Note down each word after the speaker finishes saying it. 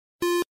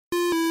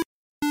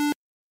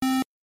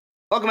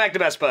Welcome back to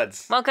Best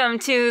Buds. Welcome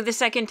to the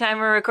second time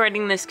we're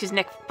recording this because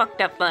Nick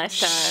fucked up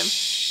last time.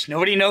 Shh,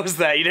 nobody knows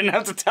that. You didn't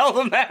have to tell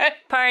them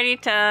that. Party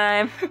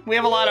time. We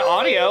have a lot of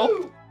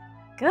audio.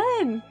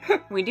 Good.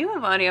 We do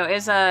have audio.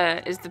 Is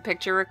the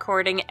picture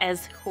recording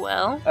as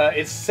well?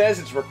 It says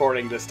it's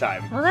recording this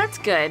time. Well, that's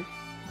good.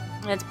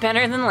 That's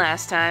better than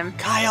last time.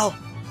 Kyle,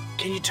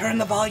 can you turn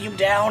the volume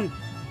down?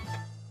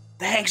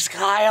 Thanks,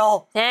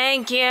 Kyle.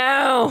 Thank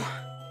you.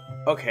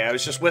 Okay, I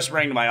was just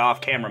whispering to my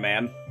off-camera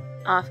man.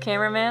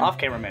 Off-camera man?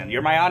 Off-camera man.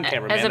 You're my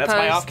on-camera man. That's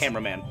my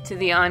off-camera man. To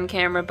the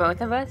on-camera both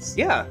of us?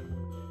 Yeah.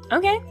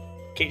 Okay.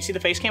 Can't you see the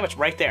face cam? It's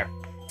right there.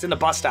 It's in the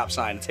bus stop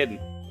sign. It's hidden.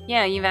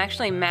 Yeah, you've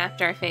actually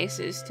mapped our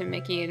faces to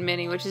Mickey and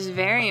Minnie, which is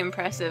very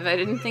impressive. I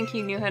didn't think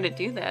you knew how to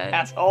do that.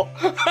 Asshole.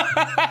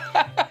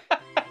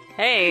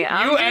 Hey,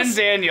 and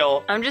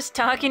Daniel. I'm just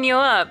talking you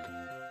up.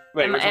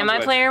 Wait, am I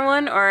player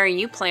one or are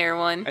you player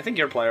one? I think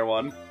you're player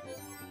one.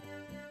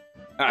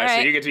 All right,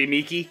 so you get to be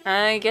Mickey?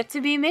 I get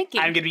to be Mickey.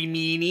 I'm gonna be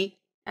Minnie.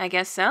 I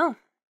guess so.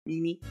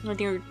 Minnie. With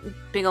your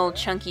big old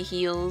chunky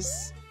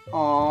heels.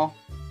 Aww.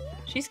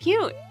 She's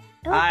cute.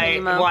 Well,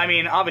 I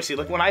mean, obviously,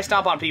 look, when I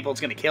stomp on people,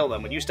 it's gonna kill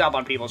them. When you stomp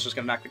on people, it's just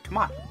gonna knock them. Come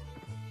on.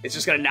 It's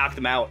just gonna knock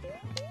them out.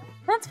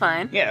 That's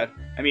fine. Yeah.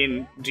 I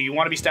mean, do you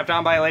want to be stepped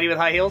on by a lady with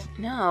high heels?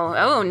 No.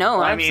 Oh, no,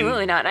 well,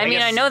 absolutely not. I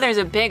mean, I know there's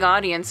a big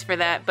audience for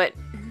that, but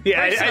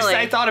yeah,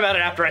 I thought about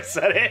it after I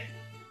said it.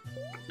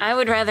 I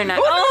would rather not.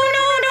 Oh,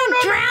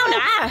 no, don't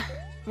drown! Ah!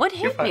 What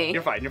hit me?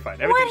 You're fine, you're fine.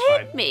 Everything's fine.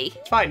 What hit me?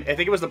 It's fine. I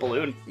think it was the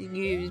balloon. The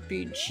game's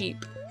being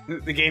cheap.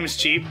 The game is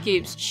cheap? The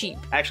game's cheap.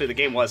 Actually, the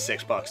game was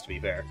 $6, to be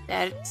fair.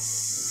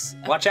 That's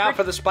Watch out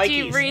for the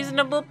spikies.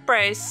 Reasonable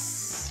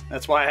price.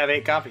 That's why I have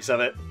 8 copies of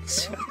it.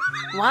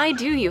 Why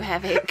do you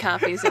have 8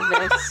 copies of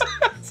this?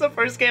 It's the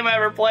first game I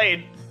ever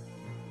played.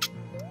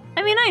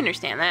 I mean, I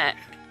understand that.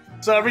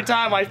 So every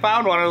time I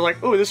found one, I was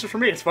like, ooh, this is for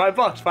me. It's $5,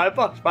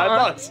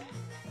 $5.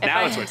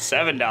 Now it's worth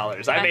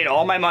 $7. I made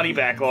all my money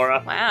back,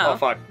 Laura. Wow. Oh,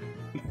 fuck.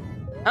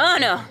 Oh,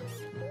 no.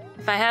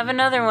 If I have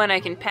another one,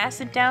 I can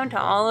pass it down to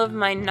all of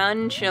my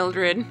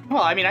nun-children.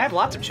 Well, I mean, I have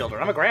lots of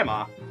children. I'm a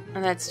grandma. Oh,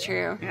 that's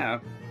true. Yeah.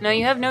 No,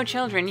 you have no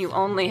children. You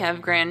only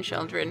have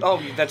grandchildren.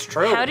 Oh, that's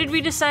true. How did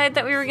we decide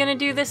that we were going to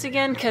do this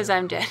again? Because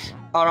I'm dead.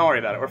 Oh, don't worry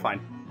about it. We're fine.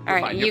 All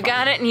right, you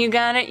got it, and you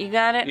got it, you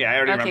got it? Yeah, I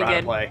already remember how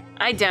to play.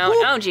 I don't.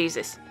 Woo! Oh,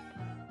 Jesus.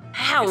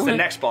 How? It's the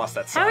next boss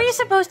that sucks. How are you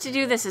supposed to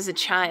do this as a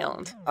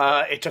child?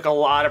 It took a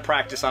lot of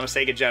practice on a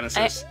Sega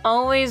Genesis. I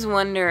always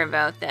wonder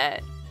about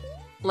that.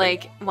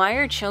 Like, why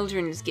are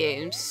children's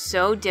games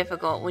so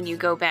difficult when you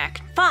go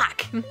back?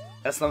 Fuck! You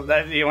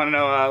want to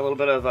know a little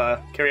bit of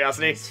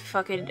curiosity? It's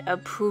fucking a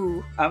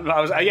poo.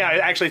 I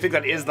actually think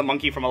that is the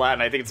monkey from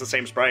Aladdin. I think it's the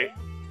same sprite.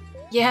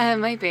 Yeah, it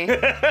might be.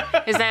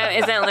 Is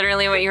that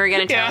literally what you were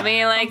gonna tell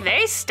me? Like,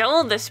 they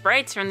stole the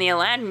sprites from the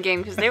Aladdin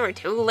game because they were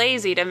too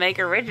lazy to make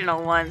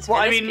original ones. Well,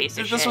 I mean,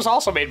 this was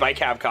also made by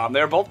Capcom. They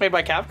were both made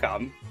by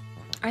Capcom.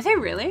 Are they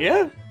really?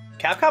 Yeah.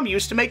 Capcom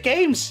used to make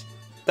games.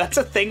 That's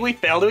a thing we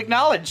fail to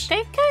acknowledge.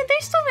 They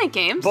still make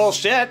games.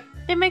 Bullshit.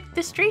 They make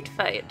the Street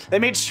Fight. They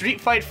made Street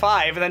Fight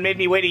 5 and then made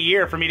me wait a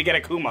year for me to get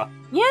a Kuma.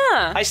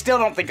 Yeah. I still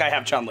don't think I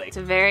have Chun-Li. It's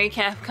a very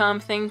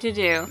Capcom thing to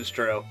do. It's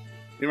true.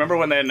 You remember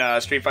when in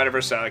Street Fighter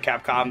vs.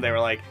 Capcom, they were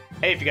like,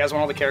 hey, if you guys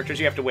want all the characters,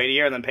 you have to wait a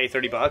year and then pay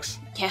 $30?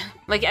 Yeah,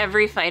 like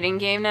every fighting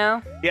game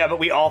now. Yeah, but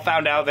we all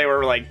found out they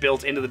were like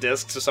built into the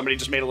disc, so somebody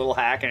just made a little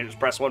hack and you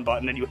just press one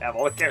button and you have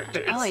all the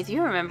characters. Oh, I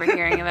do remember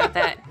hearing about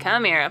that.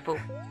 Come here, Apu.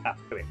 Ah,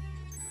 come here.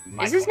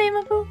 Is his name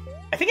Apu?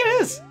 I think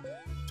it is.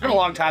 It's been a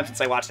long time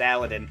since I watched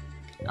Aladdin.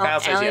 Oh, Kyle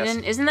says Aladdin?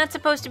 yes. Isn't that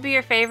supposed to be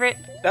your favorite?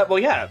 Well,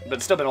 yeah, but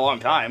it's still been a long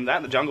time. That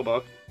and the Jungle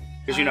Book.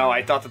 Because, you know,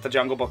 I thought that the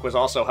Jungle Book was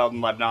also held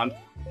in Lebanon.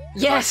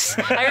 Yes,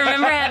 I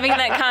remember having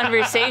that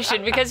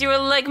conversation because you were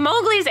like,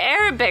 Mowgli's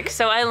Arabic,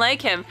 so I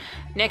like him.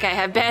 Nick, I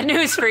have bad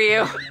news for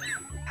you.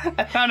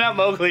 I found out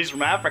Mowgli's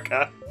from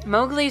Africa.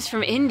 Mowgli's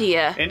from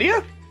India.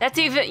 India? That's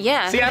even,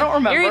 yeah. See, I don't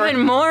remember. You're even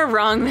more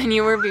wrong than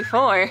you were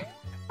before.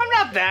 I'm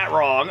not that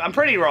wrong. I'm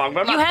pretty wrong,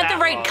 but I'm not that wrong. You had the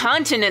right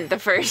continent the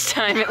first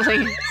time, at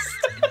least.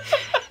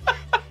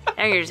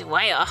 Now you're just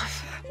way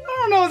off. I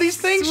don't know these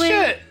things,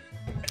 shit.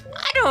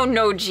 I don't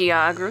know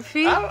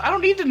geography. I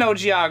don't need to know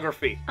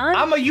geography.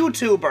 I'm a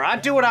YouTuber. I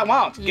do what I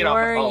want. You're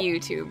a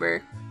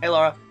YouTuber. Hey,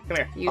 Laura, come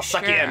here. I'll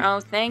suck you in. Oh,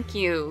 thank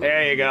you.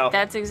 There you go.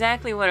 That's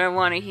exactly what I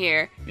want to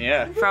hear.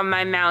 Yeah. From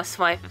my mouse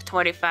wife of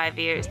 25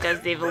 years.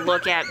 Doesn't even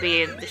look at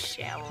me in the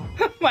shower.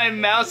 My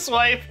mouse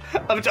wife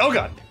of, oh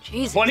God.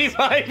 Jesus.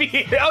 25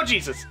 years. Oh,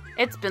 Jesus.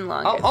 It's been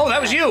long. Oh,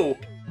 that was you.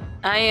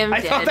 I am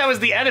dead. I thought that was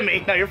the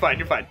enemy. No, you're fine.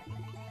 You're fine.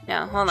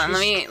 No, hold on. Let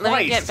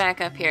me get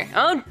back up here.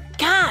 Oh,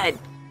 God.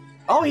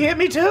 Oh, he hit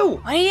me too.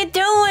 What are you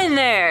doing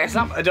there? It's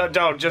not,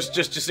 don't,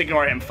 just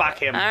ignore him. Fuck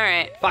him. All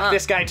right. Fuck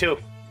this guy too.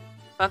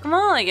 Fuck them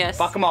all, I guess.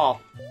 Fuck them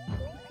all.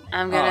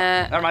 I'm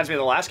gonna... that reminds me of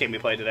the last game we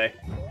played today.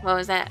 What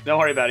was that? Don't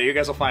worry about it. You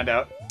guys will find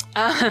out.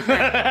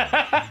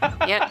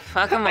 Yep,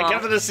 fuck them all. I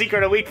kept it a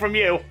secret a week from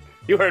you.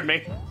 You heard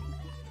me.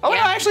 Oh,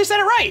 yeah. No, I actually said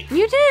it right.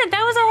 You did.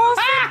 That was a whole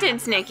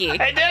sentence, Nikki.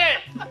 I did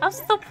it. I'm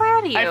so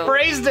proud of you. I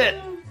phrased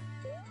it.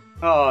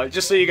 Oh,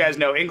 just so you guys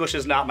know, English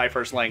is not my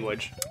first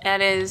language.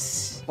 That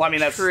is Well, I mean,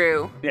 that's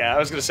true. Yeah, I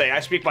was gonna say, I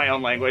speak my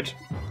own language.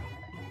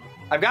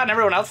 I've gotten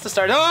everyone else to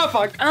start. Oh,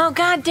 fuck! Oh,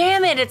 god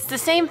damn it, it's the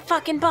same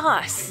fucking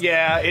boss.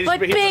 Yeah, it's But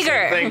the same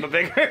bigger. thing, but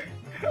bigger.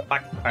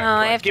 Fuck. All right,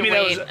 I have give to me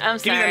wait. those. I'm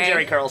give me them sorry.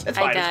 Jerry curls. It's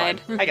I fine. died.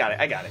 It's fine. I got it.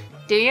 I got it.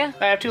 Do you?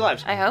 I have 2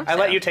 lives. I hope I so.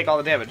 let you take all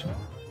the damage.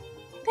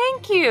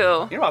 Thank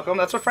you. You're welcome.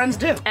 That's what friends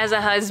do. As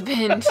a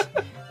husband.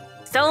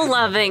 So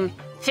loving.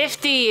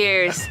 50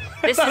 years.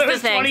 This I thought is it the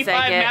was thanks 25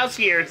 I get. mouse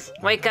years.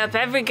 Wake up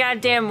every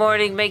goddamn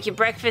morning, make your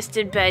breakfast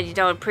in bed, you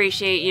don't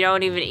appreciate, you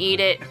don't even eat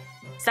it.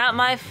 It's not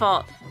my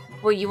fault.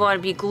 Well, you want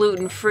to be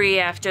gluten-free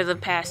after the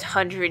past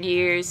 100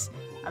 years.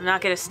 I'm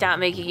not gonna stop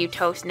making you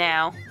toast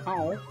now.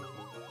 Oh.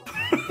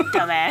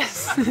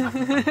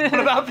 Dumbass. What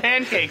about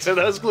pancakes? Are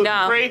those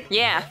gluten-free? No.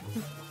 Yeah.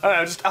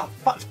 It's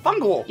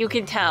fungal. You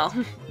can tell.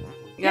 You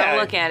gotta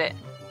Yeah. look at it.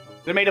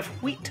 They're made of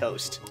wheat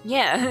toast.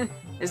 Yeah.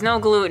 There's no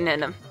gluten in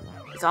them.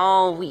 It's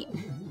all wheat.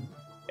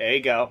 There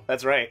you go.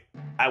 That's right.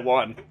 I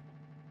won.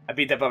 I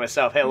beat that by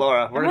myself. Hey,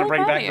 Laura, we're I'm going to really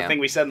bring proud back of the you. thing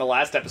we said in the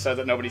last episode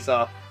that nobody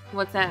saw.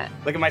 What's that?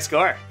 Look at my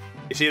score.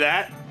 You see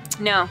that?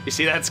 No. You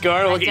see that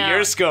score? Look at don't.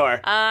 your score.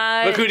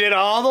 Look who did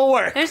all the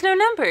work. There's no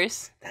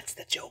numbers. That's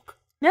the joke.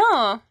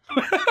 No.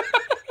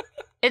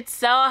 It's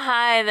so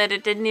high that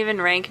it didn't even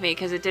rank me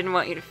because it didn't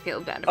want you to feel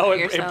bad about Oh,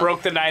 yourself. it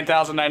broke the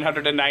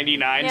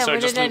 9,999, Yeah, so what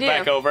it just did I looped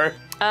back do? over.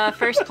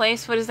 First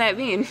place, what does that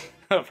mean?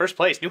 First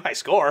place, new high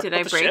score. Did What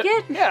I the break shit?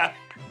 it? Yeah.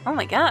 Oh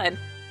my god.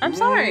 I'm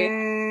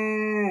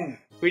sorry.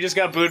 We just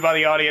got booed by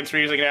the audience for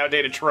using an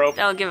outdated trope.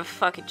 I don't give a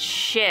fucking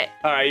shit.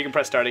 All right, you can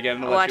press start again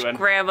and I'll let watch you in.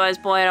 Grandma's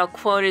Boy and I'll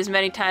quote it as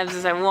many times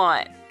as I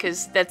want.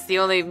 Because that's the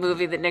only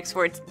movie that Nick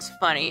Swartz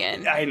funny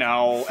in. I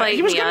know. Fight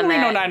He was me good in on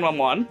Reno that.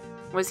 911.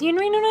 Was he in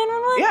Reno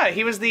 911? Yeah,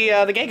 he was the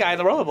gay guy in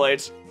the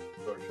rollerblades.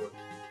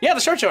 Yeah, the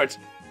short shorts.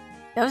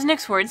 That was Nick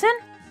Swartzen?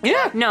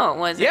 Yeah. No, it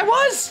wasn't. Yeah, it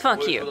was.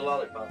 Fuck you.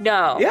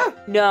 No. Yeah.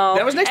 No.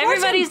 That was Nick Swartzen.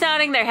 Everybody's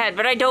nodding their head,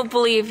 but I don't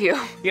believe you.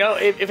 You know,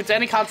 if it's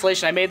any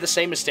consolation, I made the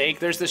same mistake.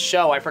 There's this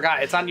show, I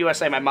forgot. It's on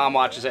USA. My mom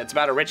watches it. It's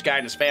about a rich guy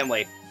and his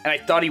family. And I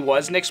thought he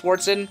was Nick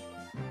Swartzen.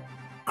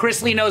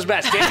 Chris Lee knows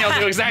best. Daniel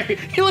knew exactly.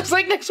 He looks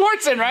like Nick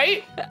Swartzen,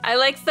 right? I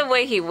liked the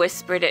way he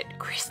whispered it.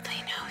 Chris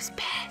Lee knows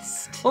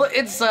best. Well,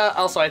 it's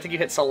also, I think you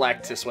hit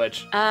select to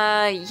switch.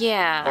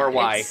 Yeah. Or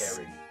Y. it's-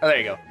 Oh, there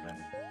you go.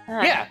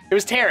 Yeah, it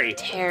was Terry.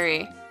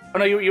 Terry. Oh,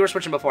 no, you were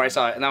switching before I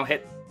saw it. And now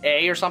hit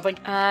A or something?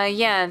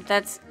 Yeah,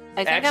 that's...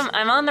 I think X?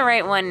 I'm on the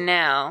right one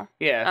now.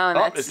 Yeah. Oh,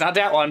 that's... it's not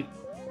that one.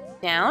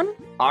 Down?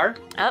 R?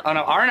 Up? Oh,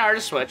 no, R and R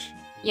to switch.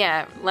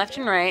 Yeah, left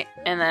and right,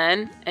 and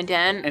then, And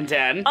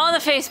then? all the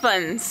face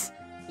buttons.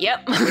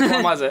 Yep. Which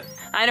one was it?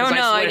 I don't 'Cause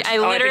know. switched. I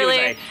Oh, I think it was literally,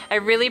 A. I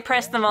really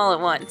pressed them all at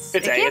once.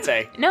 It's It A, can't- it's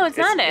A. No, it's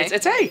not A.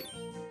 It's A.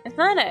 It's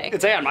not A.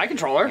 It's A on my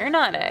controller. You're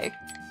not A.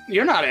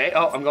 You're not A.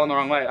 Oh, I'm going the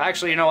wrong way.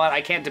 Actually, you know what?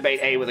 I can't debate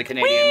A with a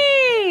Canadian.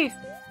 Whee!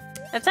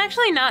 That's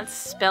actually not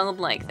spelled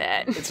like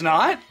that. It's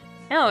not?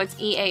 No, it's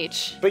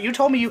EH. But you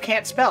told me you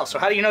can't spell, so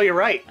how do you know you're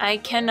right? I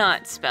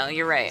cannot spell,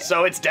 you're right.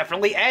 So it's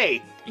definitely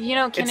A. You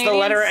know, It's Canadians... the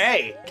letter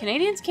A.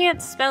 Canadians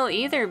can't spell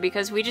either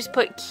because we just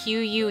put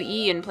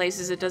Q-U-E in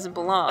places it doesn't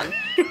belong.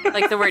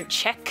 Like the word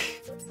check.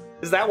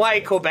 Is that why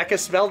Quebec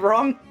is spelled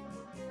wrong?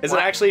 Is What?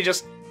 it actually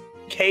just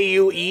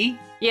K-U-E?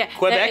 Yeah.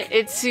 Quebec?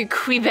 It's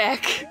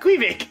Quebec.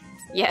 Quebec.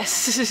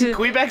 Yes.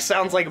 Quebec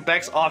sounds like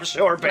Beck's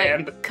offshore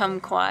band. Like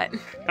kumquat.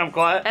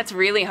 Kumquat. That's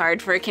really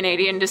hard for a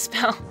Canadian to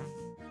spell.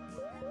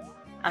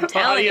 I'm Well, how do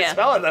telling you you.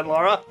 spell it then,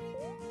 Laura?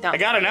 Don't. I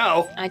gotta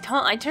know.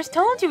 I just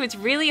told you it's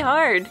really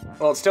hard.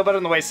 Well, it's still better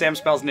than the way Sam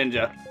spells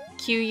ninja.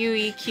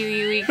 Q-U-E,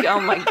 Q-U-E. Oh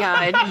my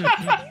god.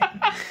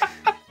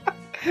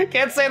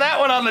 Can't say that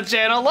one on the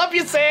channel. Love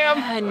you, Sam.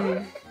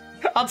 And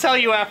I'll tell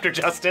you after,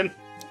 Justin.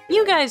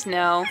 you guys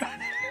know.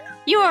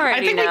 You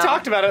already I think know. we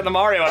talked about it in the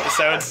Mario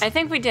episodes. I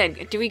think we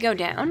did. Do we go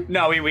down?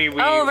 No, we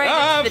Oh,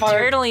 right. It's the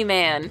fire. turtley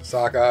man.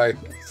 Sockeye.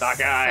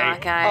 Sockeye.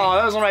 Sockeye. Oh,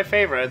 that was one of my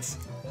favorites.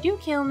 Did you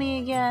kill me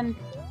again?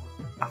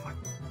 Oh, fuck.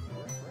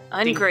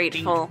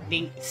 Ungrateful.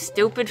 Ding, ding,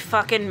 Stupid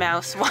fucking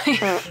mouse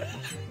wife.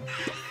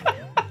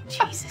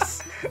 Jesus.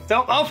 ding.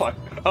 Don't. Oh, fuck.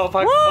 Oh,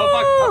 fuck.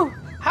 Oh, Woo!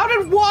 fuck. How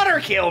did water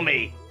kill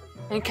me?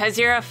 Because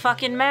you're a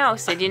fucking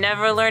mouse and you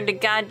never learned to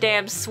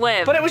goddamn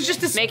swim. But it was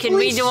just this Making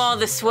me do all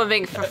the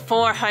swimming for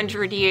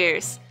 400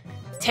 years.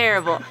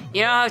 Terrible.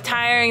 You know how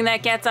tiring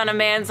that gets on a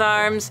man's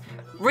arms?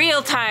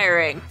 Real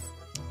tiring.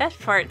 That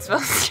fart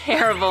smells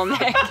terrible, Nick.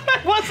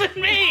 That wasn't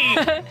me.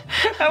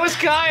 That was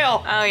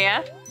Kyle. Oh,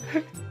 yeah?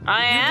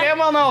 I am? Damn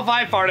well know if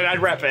I farted,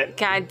 I'd rep it.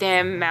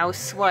 Goddamn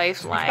mouse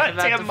wife lied about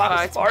Goddamn the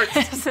mouse farts.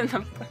 farts. In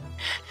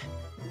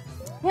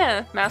the...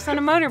 Yeah, mouse on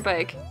a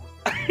motorbike.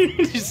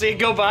 Did you see it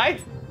go by?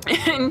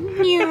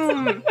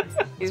 Noom.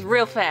 He's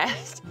real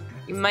fast.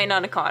 You might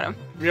not have caught him.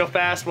 Real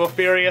fast, real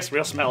furious,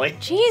 real smelly.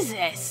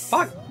 Jesus.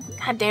 Fuck.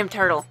 Goddamn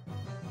turtle.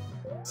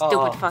 Stupid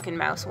Oh. fucking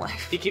mouse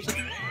wife. He keeps.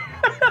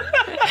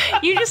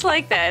 You just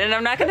like that, and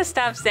I'm not gonna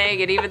stop saying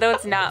it, even though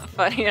it's not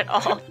funny at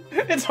all.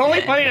 It's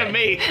only funny to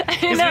me.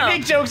 Because we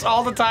make jokes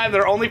all the time.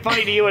 They're only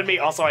funny to you and me.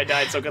 Also, I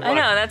died, so good luck. I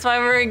know, that's why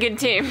we're a good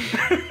team.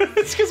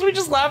 It's because we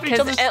just laugh at each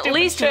other's stupid at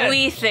least shit.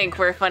 we think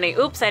we're funny.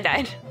 Oops, I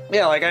died.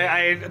 Yeah, like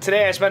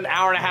today I spent an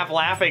hour and a half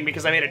laughing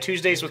because I made a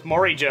Tuesdays with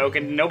Maury joke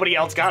and nobody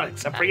else got it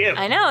except for you.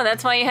 I know,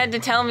 that's why you had to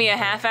tell me a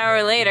half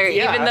hour later,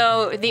 even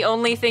though the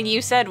only thing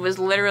you said was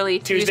literally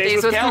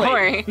Tuesdays with Kelly.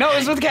 Maury. No, it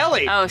was with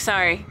Kelly. Oh,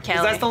 sorry,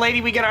 Kelly. That's the lady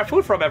we get our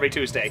food from every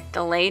Tuesday.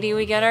 The lady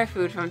we get our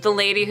food from. The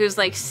lady who's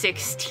like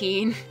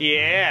 16.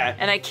 Yeah.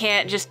 And I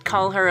can't just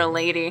call her a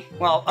lady.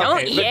 Well, okay,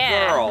 Don't the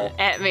girl.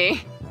 at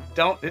me.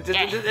 Don't,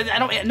 I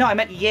don't, no, I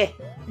meant yeah.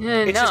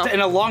 It's no. just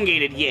an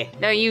elongated yeah.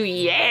 No, you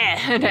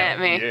at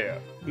me. Yeah.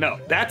 No,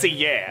 that's a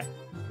yeah.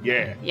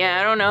 Yeah. Yeah,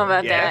 I don't know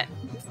about that.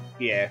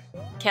 Yeah.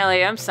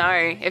 Kelly, I'm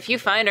sorry. If you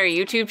find our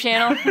YouTube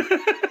channel,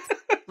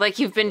 like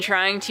you've been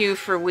trying to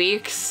for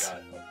weeks,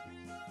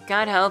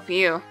 God help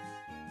you.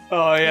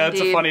 Oh yeah, Indeed.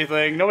 it's a funny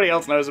thing. Nobody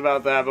else knows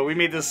about that, but we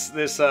meet this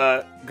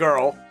girl.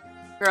 Girl,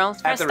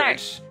 at press the start.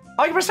 ranch.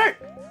 Oh, you press start.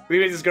 We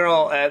meet this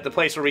girl at the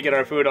place where we get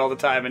our food all the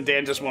time, and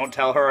Dan just won't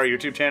tell her our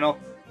YouTube channel.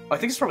 I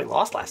think it's where we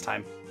lost last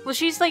time. Well,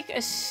 she's like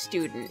a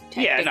student,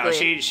 technically. Yeah, no,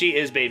 she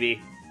is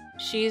baby.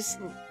 She's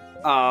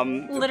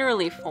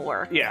literally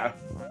 4. Yeah.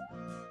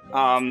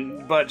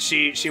 But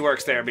she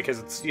works there because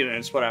it's, you know,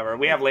 it's whatever.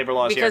 We have labor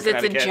laws because here in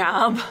it's a Connecticut.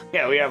 job.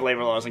 Yeah, we have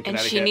labor laws in And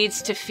Connecticut. she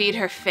needs to feed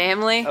her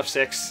family. Of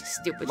 6.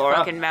 Stupid Laura.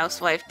 fucking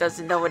mousewife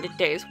doesn't know what a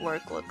day's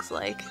work looks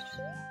like.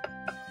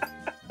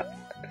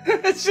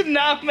 It should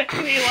not make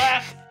me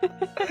laugh.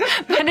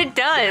 But it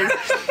does.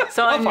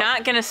 So I'm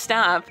not gonna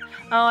stop.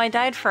 Oh, I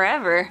died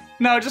forever.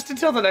 No, just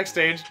until the next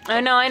stage.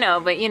 I know,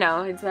 but you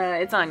know,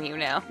 it's on you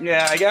now.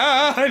 Yeah, I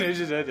Can't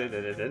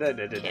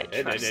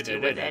trust you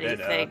with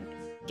anything.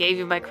 Gave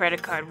you my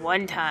credit card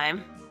one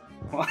time.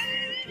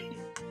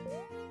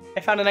 I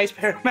found a nice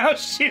pair of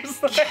mouse shoes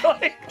that I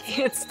like.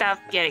 Can't stop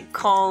getting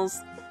calls.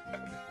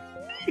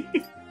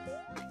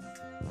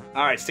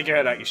 Alright, stick your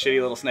head out, you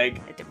shitty little snake.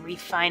 I had to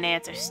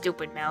refinance our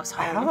stupid mouse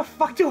home. How the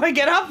fuck do I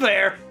get up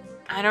there?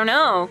 I don't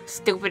know.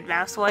 Stupid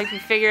mousewife, you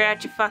figure it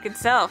out your fucking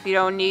self. You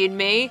don't need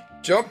me.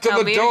 Jump to Tell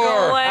the me to go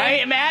door. away. I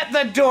am at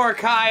the door,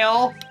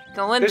 Kyle.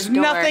 Go in There's the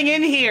door. nothing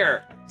in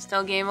here.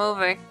 Still game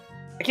over.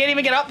 I can't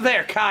even get up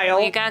there, Kyle.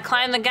 Well, you gotta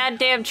climb the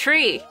goddamn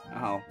tree.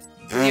 Oh.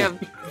 Your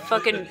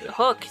fucking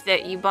hook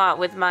that you bought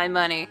with my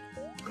money.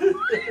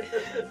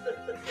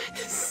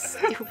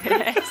 Stupid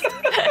ass.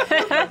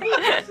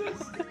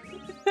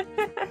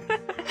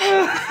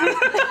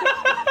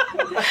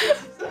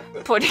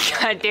 Put a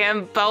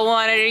goddamn bow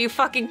on it. Are you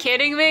fucking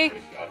kidding me?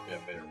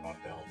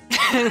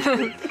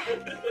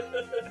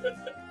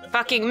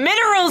 Fucking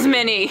minerals,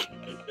 Minnie.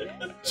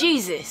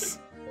 Jesus.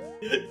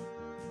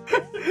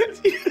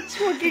 Jesus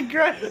fucking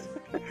Christ.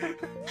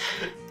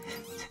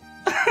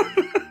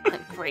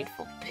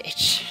 Ungrateful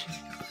bitch.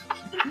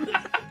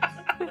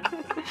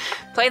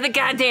 Play the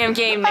goddamn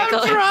game,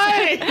 Nicholas. I'm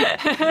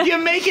trying. You're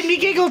making me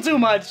giggle too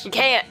much.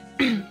 Can't.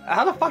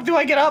 How the fuck do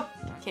I get up?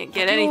 Can't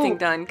get anything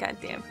done,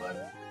 goddamn.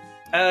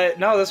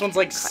 No, this one's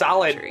like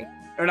solid. Tree.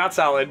 Or not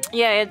solid.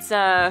 Yeah, it's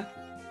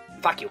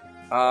Fuck you.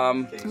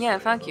 yeah,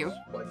 fuck you.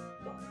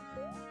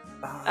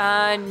 No,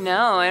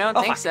 I don't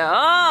think fuck. so.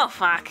 Oh,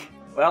 fuck.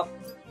 Well,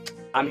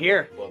 I'm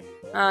here.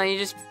 Oh, you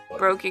just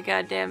broke your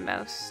goddamn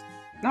mouse.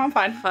 No, I'm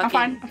fine. I'm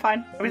fine. I'm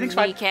fine. Everything's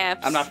fine.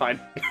 Kneecaps. I'm not fine.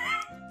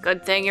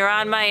 Good thing you're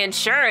on my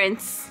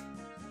insurance.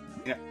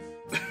 Yeah.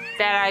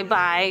 That I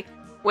buy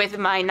with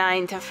my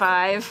 9 to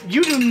 5.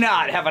 You do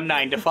not have a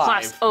 9 to 5.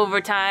 Plus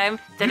overtime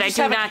that You I just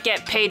do have a- not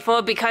get paid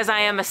for because I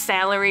am a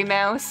salary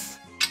mouse.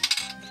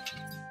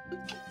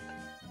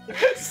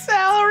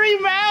 Salary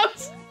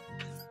mouse.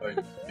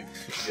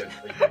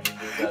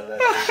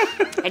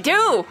 I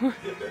do!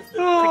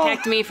 Oh.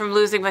 Protect me from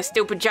losing my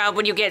stupid job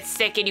when you get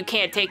sick and you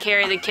can't take care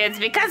of the kids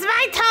because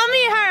my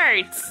tummy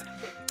hurts!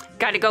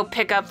 Gotta go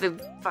pick up the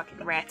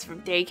fucking rats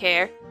from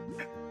daycare.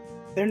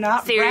 They're not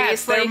rats.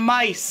 Seriously? They're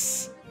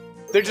mice.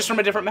 They're just from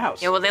a different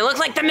mouse. Yeah, well, they look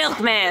like the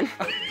milkman!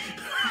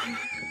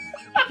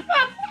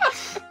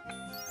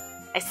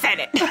 I said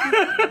it.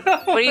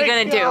 What are you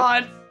gonna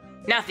do?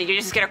 Nothing, you're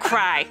just gonna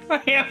cry.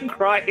 I am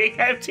crying.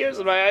 I have tears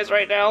in my eyes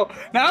right now.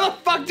 Now how the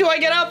fuck do I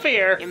get up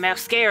here? Your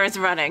mascara's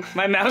running.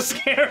 My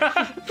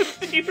mascara?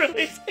 Did you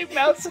really say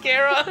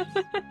mascara?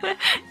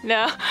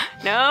 No.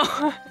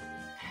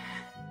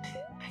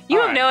 You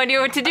have no idea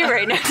what to do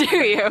right now, do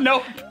you?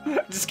 Nope.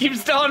 Just keep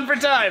stalling for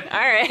time.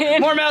 Alright.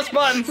 More mouse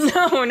buttons.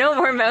 No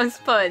more mouse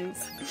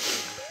puns.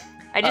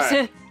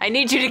 Alright. I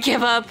need you to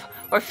give up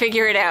or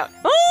figure it out.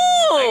 Ooh!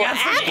 I got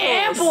some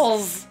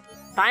apples.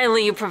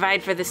 Finally, you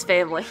provide for this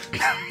family.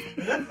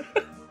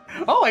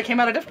 Oh, I came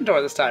out a different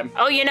door this time.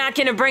 Oh, you're not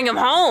gonna bring them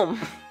home.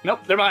 Nope,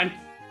 they're mine.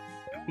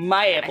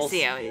 My I apples.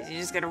 see how it is. You're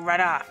just gonna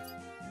run off.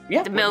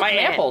 Yeah, The my milkman.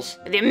 apples.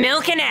 The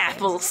milk and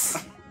apples.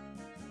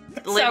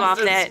 Live Sounds off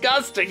that.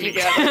 disgusting You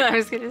together. I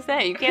was gonna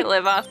say, you can't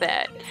live off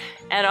that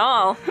at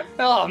all.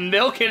 Oh,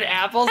 milk and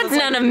apples. That's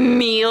not a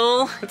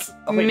meal. Maybe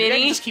I Minnie.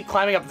 can just keep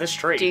climbing up this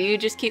tree. Do you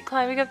just keep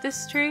climbing up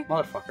this tree?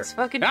 Motherfucker. This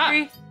fucking Ah!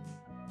 tree?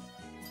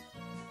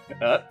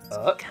 God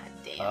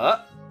damn.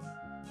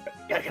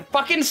 Yeah,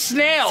 fucking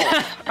snail!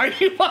 Are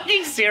you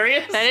fucking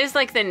serious? That is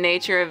like the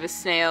nature of a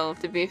snail,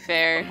 to be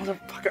fair.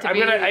 Motherfucker.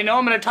 I know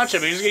I'm gonna touch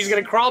him. He's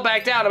gonna crawl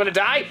back down. I'm gonna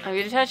die. I'm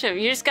gonna touch him.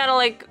 You just gotta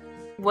like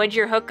wedge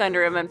your hook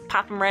under him and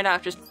pop him right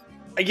off. Just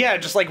yeah,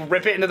 just like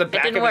rip it into the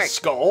back of his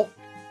skull.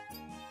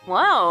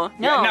 Whoa,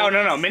 no. Yeah,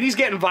 no. Minnie's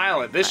getting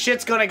violent. This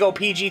shit's gonna go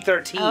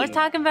PG-13. I was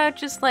talking about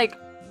just like.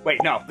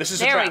 Wait, no. This is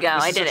a there trap. We go.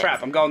 This I is did a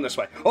trap. I'm going this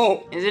way.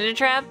 Oh. Is it a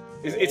trap?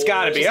 It's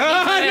gotta be.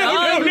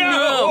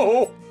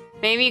 No.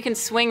 Maybe you can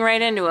swing right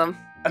into him.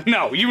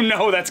 No, you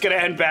know that's gonna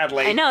end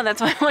badly. I know,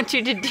 that's why I want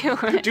you to do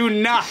it. Do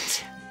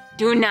not.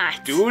 Do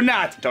not. Do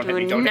not. Don't hit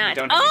me, don't hit me,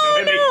 don't hit me, oh,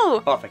 don't hit me.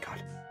 No. Oh, thank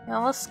God. You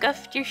almost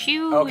scuffed your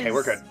shoes. Okay,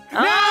 we're good.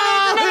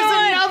 Oh, no, there's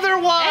another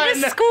one.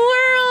 And a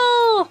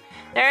squirrel.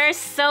 There are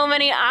so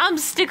many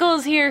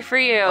obstacles here for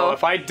you. Oh,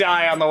 if I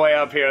die on the way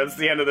up here, that's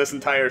the end of this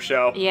entire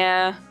show.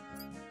 Yeah.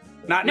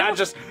 Not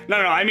just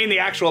I mean the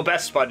actual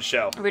Best Spuds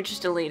show. We're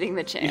just deleting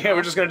the channel. Yeah,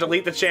 we're just gonna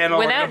delete the channel.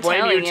 Without we're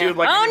gonna blame YouTube. you.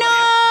 Like oh no!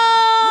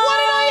 What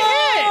did I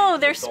hit? Oh,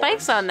 there's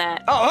spikes on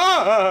that.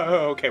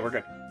 Oh, okay, we're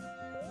good.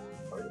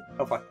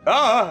 Oh fuck.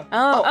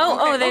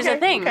 Oh, there's a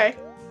thing. Okay.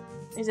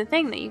 There's a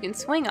thing that you can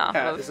swing off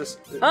of. Is this?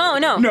 Oh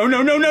no. No.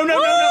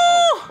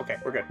 Oh, okay,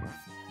 we're good.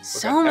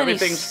 So many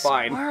Everything's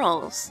fine.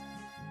 squirrels.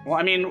 Well,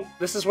 I mean,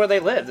 this is where they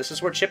live. This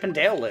is where Chip and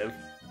Dale live.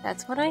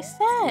 That's what I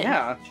said.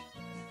 Yeah.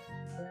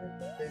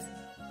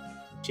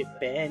 Chip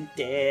and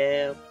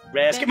Dale.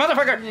 Rescue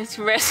motherfucker! It's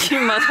rescue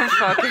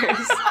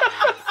motherfuckers.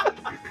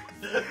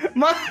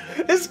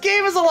 This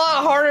game is a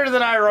lot harder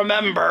than I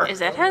remember. Is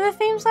that how the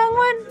theme song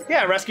went?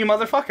 Yeah, rescue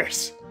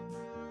motherfuckers.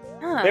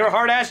 Huh. They were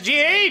hard-ass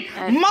G8!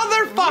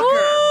 Motherfucker!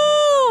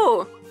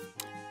 Woo!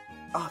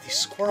 Oh, these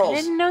squirrels. I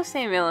didn't know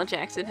Samuel L.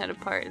 Jackson had a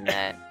part in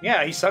that.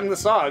 Yeah, he sung the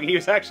song. He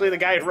was actually the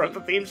guy who wrote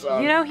the theme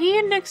song. You know, he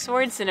and Nick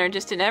Swardson are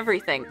just in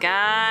everything.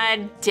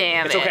 God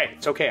damn it.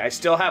 It's okay. I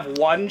still have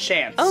one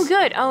chance. Oh,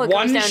 good. Oh, it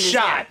comes down to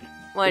shot.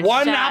 One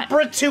shot.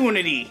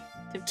 Opportunity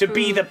to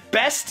be the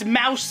best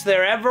mouse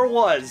there ever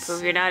was.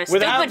 Prove you're not a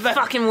stupid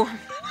fucking woman.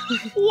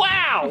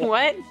 Wow!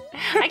 What?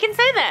 I can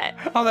say that.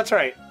 Oh, that's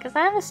right. Because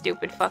I'm a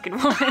stupid fucking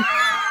woman.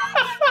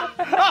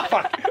 Oh,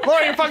 fuck.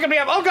 Laura, you're fucking me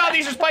up. Oh, God,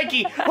 these are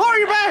spiky. Laura,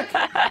 you're back.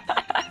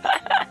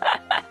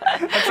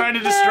 I'm trying to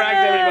distract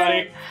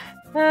everybody.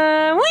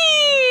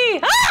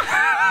 Whee!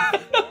 Ah!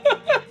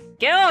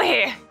 Get over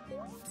here.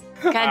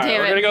 God damn it.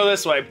 We're going to go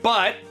this way,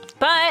 but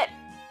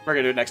we're going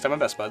to do it next time on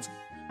Best Buds.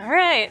 All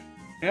right.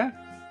 Yeah.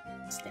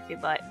 Sniff your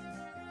butt.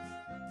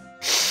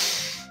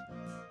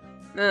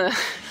 Ugh.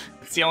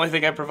 It's the only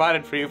thing I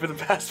provided for you for the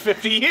past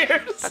 50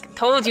 years. Fucking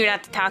told you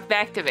not to talk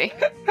back to me.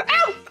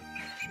 Ow!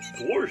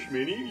 Gosh,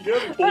 Minnie, you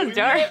haven't told me That was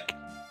dark. yet.